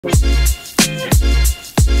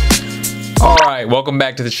Alright, welcome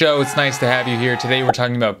back to the show. It's nice to have you here. Today we're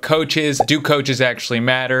talking about coaches. Do coaches actually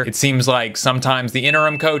matter? It seems like sometimes the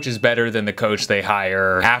interim coach is better than the coach they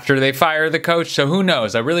hire after they fire the coach, so who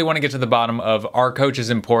knows? I really want to get to the bottom of, are coaches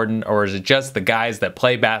important, or is it just the guys that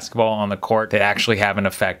play basketball on the court that actually have an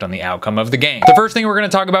effect on the outcome of the game? The first thing we're going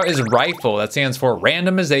to talk about is RIFLE. That stands for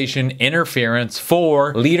Randomization Interference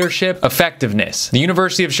for Leadership Effectiveness. The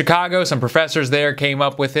University of Chicago, some professors there came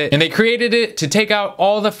up with it, and they created it to take out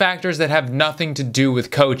all the factors that have nothing to do with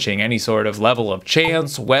coaching, any sort of level of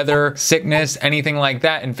chance, weather, sickness, anything like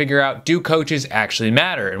that, and figure out, do coaches actually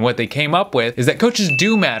matter? And what they came up with is that coaches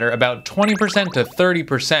do matter about 20% to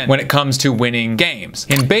 30% when it comes to winning games.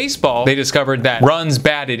 In baseball, they discovered that runs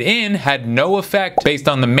batted in had no effect based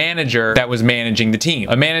on the manager that was managing the team.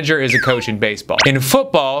 A manager is a coach in baseball. In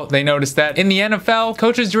football, they noticed that in the NFL,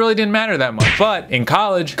 coaches really didn't matter that much. But in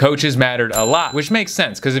college, coaches mattered a lot, which makes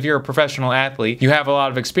sense because if you're a professional athlete, you have a lot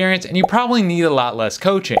of experience and you probably need a lot less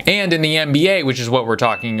coaching. And in the NBA, which is what we're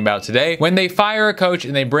talking about today, when they fire a coach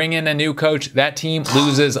and they bring in a new coach, that team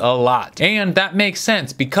loses a lot. And that makes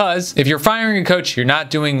sense because if you're firing a coach, you're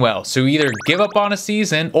not doing well. So either give up on a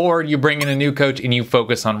season or you bring in a new coach and you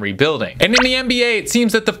focus on rebuilding. And in the NBA, it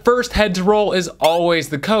seems that the first head to roll is always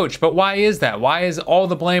the coach. But why is that? Why is all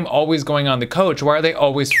the blame always going on the coach? Why are they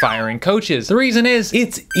always firing coaches? The reason is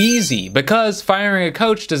it's easy, because firing a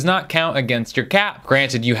coach does not count against your cap.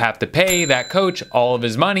 Granted, you have to pay that coach all of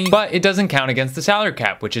his money, but it doesn't count against the salary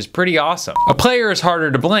cap, which is pretty awesome. A player is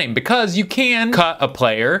harder to blame because you can cut a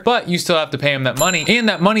player, but you still have to pay him that money, and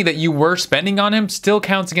that money that you were spending on him still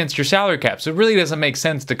counts against your salary cap, so it really doesn't make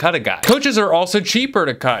sense to cut a guy. Coaches are also cheaper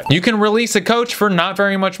to cut. You can release a coach for not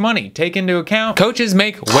very much money. Take into account, coaches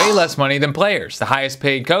make way less money than players. The highest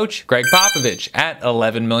paid coach, Greg Popovich, at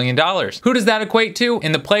 $11 million. Who does that equate to?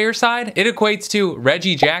 In the player side, it equates to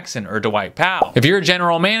Reggie Jackson or Dwight Powell. If you're a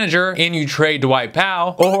general manager and you trade Dwight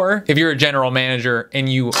Powell, or if you're a general manager and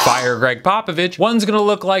you fire Greg Popovich, one's gonna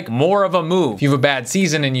look like more of a move. If you have a bad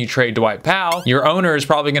season and you trade Dwight Powell, your owner is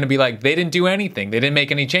probably gonna be like, they didn't do anything, they didn't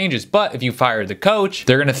make any changes. But if you fire the coach,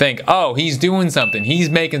 they're gonna think, oh, he's doing something, he's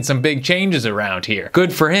making some big changes around here.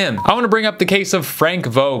 Good for him. I wanna bring up the case of Frank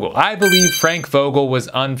Vogel. I believe Frank Vogel was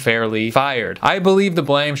unfairly fired. I believe the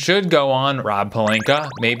blame should go on Rob Pelinka,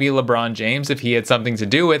 maybe LeBron James if he had something to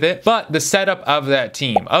do with it, but the setup of that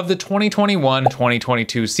team, of the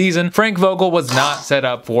 2021-2022 season, Frank Vogel was not set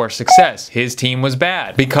up for success. His team was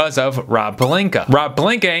bad because of Rob Pelinka. Rob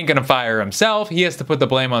Pelinka ain't gonna fire himself. He has to put the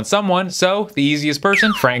blame on someone, so the easiest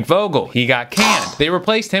person, Frank Vogel. He got canned. They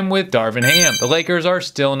replaced him with Darvin Ham. The Lakers are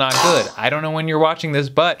still not good. I don't know when you're watching this,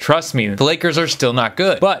 but trust me, the Lakers are still not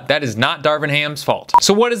good. But that is not Darvin Ham's fault.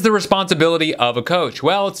 So what is the responsibility of a coach?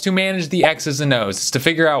 Well, it's to manage the X's and O's. It's to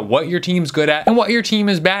figure out what your team's good at and what your team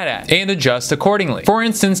is bad at, and adjust accordingly. For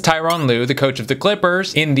instance, Tyronn Lue, the coach of the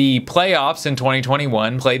Clippers, in the playoffs in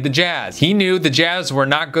 2021, played the Jazz. He knew the Jazz were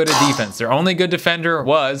not good at defense. Their only good defender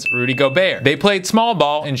was Rudy Gobert. They played small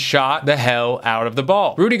ball and shot the hell out of the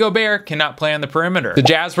ball. Rudy Gobert cannot play on the perimeter. The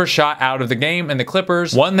Jazz were shot out of the game, and the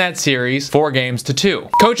Clippers won that series 4-2.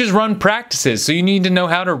 Coaches run practices, so you need to know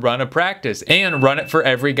how to run a practice and run it for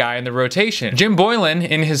every guy in the rotation. Jim Boylan,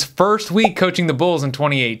 in his first week coaching the Bulls in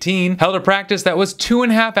 2018, held a practice that was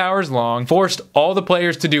 2.5 hours long, forced all the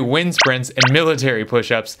players to do wind sprints and military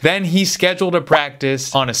push-ups. Then he scheduled a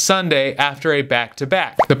practice on a Sunday after a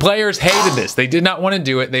back-to-back. The players hated this. They did not want to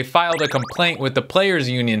do it. They filed a complaint with the players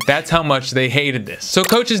union. That's how much they hated this. So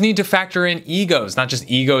coaches need to factor in egos, not just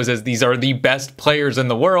egos as these are the best players in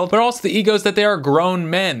the world, but also the egos that they are grown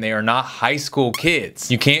men. They are not high school kids.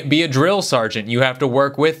 You can't be a drill sergeant. You have to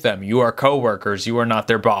work with them. You are co-workers. You are not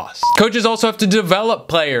their boss. Coaches also have to develop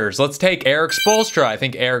players. Let's take Eric Spoelstra. I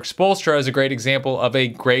think Eric Spoelstra is a great example of a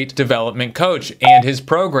great development coach and his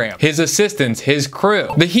program, his assistants, his crew.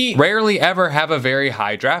 The Heat rarely ever have a very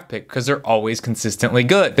high draft pick because they're always consistently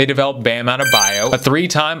good. They developed Bam Adebayo, a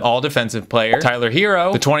 3-time all-defensive player, Tyler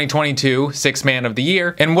Hero, the 2022 Sixth Man of the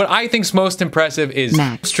Year, and what I think's most impressive is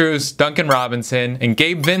Max Strus, Duncan Robinson, and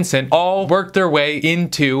Gabe Vincent all worked their way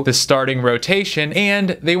into the starting rotation,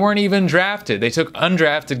 and they weren't even drafted. They took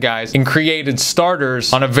undrafted guys and created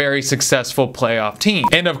starters on a very successful playoff team.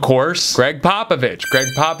 And of course, Greg Popovich. Greg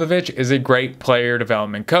Popovich is a great player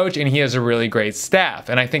development coach, and he has a really great staff.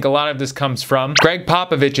 And I think a lot of this comes from Greg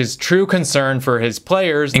Popovich's true concern for his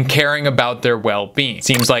players and caring about their well-being.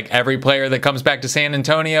 Seems like every player that comes back to San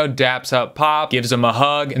Antonio daps up Pop, gives him a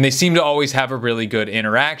hug, and they seem to always have a really good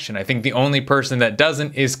interaction. I think the only person that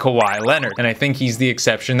doesn't is Kawhi Leonard, and I think he's the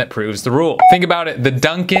exception that proves the rule. Think about it, the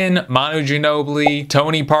Duncan, Manu Ginobili,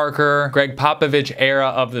 Tony Parker, Greg Popovich era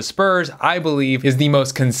of the Spurs, I believe, is the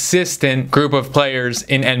most consistent group of players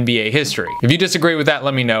in NBA history. If you disagree with that,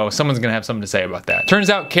 let me know. Someone's gonna have something to say about that. Turns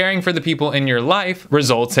out caring for the people in your life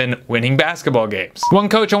results in winning basketball games. One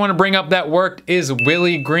coach I want to bring up that worked is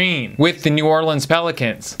Willie Green with the New Orleans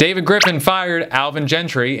Pelicans. David Griffin fired Alvin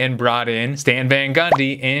Gentry and brought in Stan Van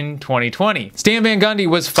Gundy in 2020. Stan Van Gundy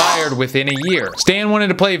was fired within a year. Stan wanted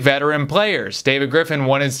to play veteran players. David Griffin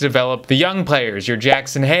wanted to develop the young players, your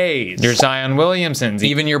Jackson Hayes, your Zion Williamsons,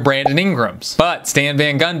 even your Brandon Ingrams. But Stan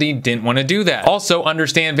Van Gundy didn't want to do that. Also, under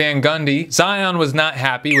Stan Van Gundy, Zion was not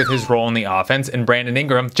happy with his role in the offense, and Brandon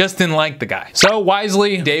Ingram just didn't like the guy. So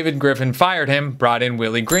wisely, David Griffin fired him, brought in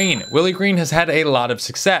Willie Green. Willie Green has had a lot of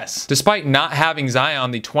success. Despite not having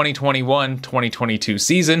Zion the 2021-2022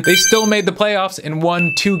 season, they still made the playoffs and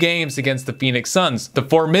won 2 games against the Phoenix Suns, the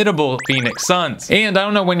formidable Phoenix Suns. And I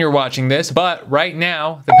don't know when you're watching this, but right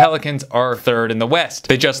now, the Pelicans are 3rd in the West.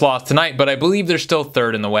 They just lost tonight, but I believe they're still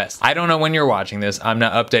 3rd in the West. I don't know when you're watching this. I'm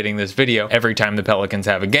not updating this video every time the Pelicans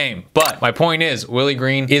have a game. But my point is, Willie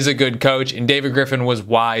Green is a good coach, and David Griffin was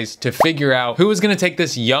wise to figure out who was going to take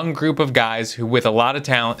this young group of guys who with a lot of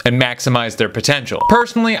talent and maximize their potential.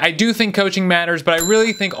 Personally, I do think coaching matters, but I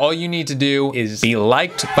really think all you need to do is be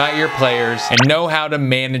liked by your players and know how to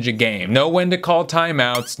manage a game. Know when to call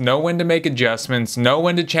timeouts, know when to make adjustments, know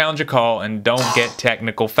when to challenge a call, and don't get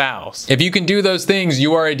technical fouls. If you can do those things,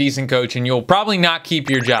 you are a decent coach and you'll probably not keep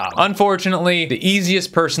your job. Unfortunately, the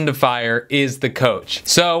easiest person to fire is the coach.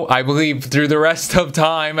 So I believe through the rest of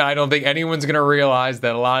time, I don't think anyone's gonna realize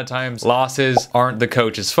that a lot of times losses aren't the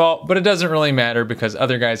coach's fault, but it doesn't really matter because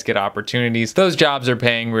other guys get opportunities. Those jobs are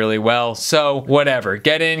paying really well. So whatever,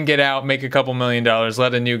 get in, get out, make a couple $1,000,000,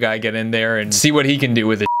 let a new guy get in there and see what he can do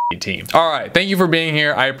with a team. All right, thank you for being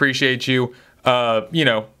here. I appreciate you. You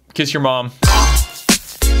know, kiss your mom.